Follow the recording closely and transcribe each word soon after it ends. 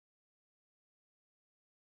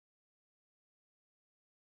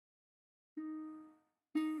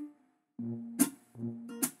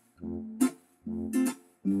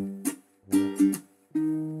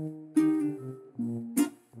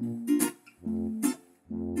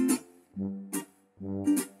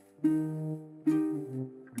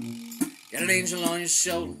Got an angel on your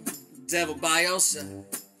shoulder, devil by your side.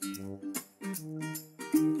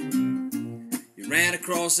 You ran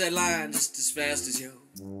across that line just as fast as your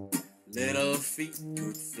little feet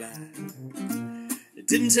could fly. It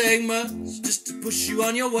didn't take much just to push you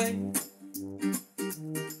on your way.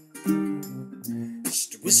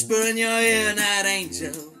 Just a whisper in your ear, and that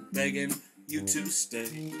angel begging you to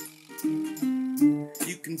stay.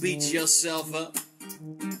 You can beat yourself up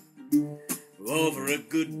over a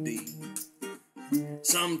good deed.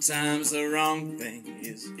 Sometimes the wrong thing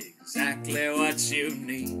is exactly what you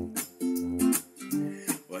need.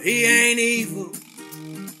 Well, he ain't evil,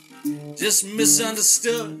 just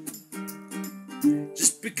misunderstood.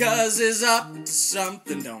 Just because he's up to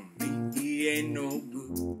something don't mean he ain't no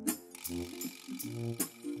good.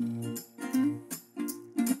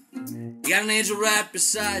 You got an angel right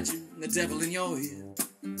beside you and the devil in your ear.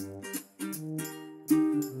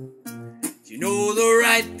 You know the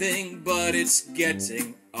right thing, but it's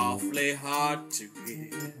getting awfully hard to hear.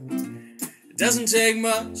 It doesn't take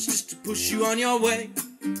much just to push you on your way.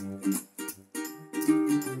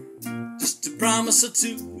 Just a promise or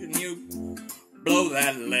two and you blow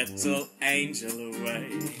that little angel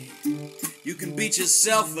away. You can beat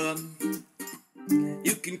yourself up,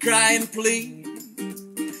 you can cry and plead.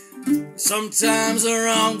 Sometimes the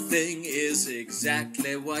wrong thing is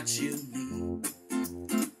exactly what you need.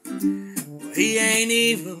 Well, he ain't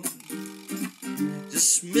evil,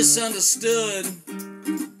 just misunderstood.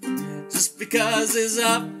 Just because he's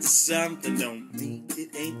up to something don't mean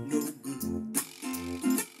it ain't no good.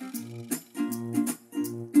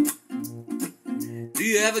 Do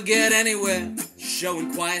you ever get anywhere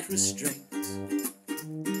showing quiet restraint?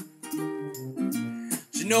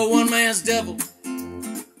 You know one man's devil,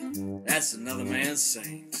 that's another man's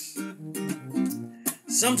saint.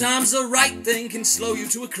 Sometimes the right thing can slow you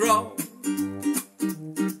to a crawl.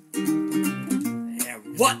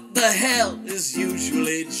 And what the hell is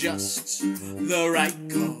usually just the right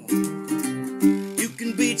call. You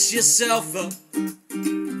can beat yourself up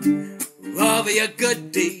over your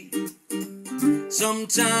good deed.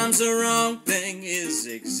 Sometimes the wrong thing is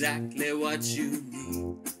exactly what you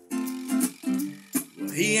need.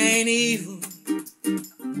 Well, he ain't evil,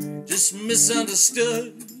 just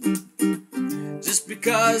misunderstood. Just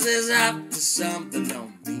because he's up to something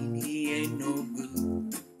don't mean he ain't no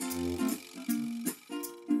good.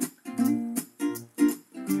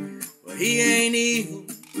 Well, he ain't evil,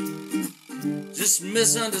 just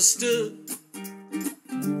misunderstood.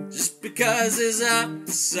 Just because he's up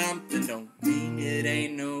to something don't mean it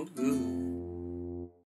ain't no good.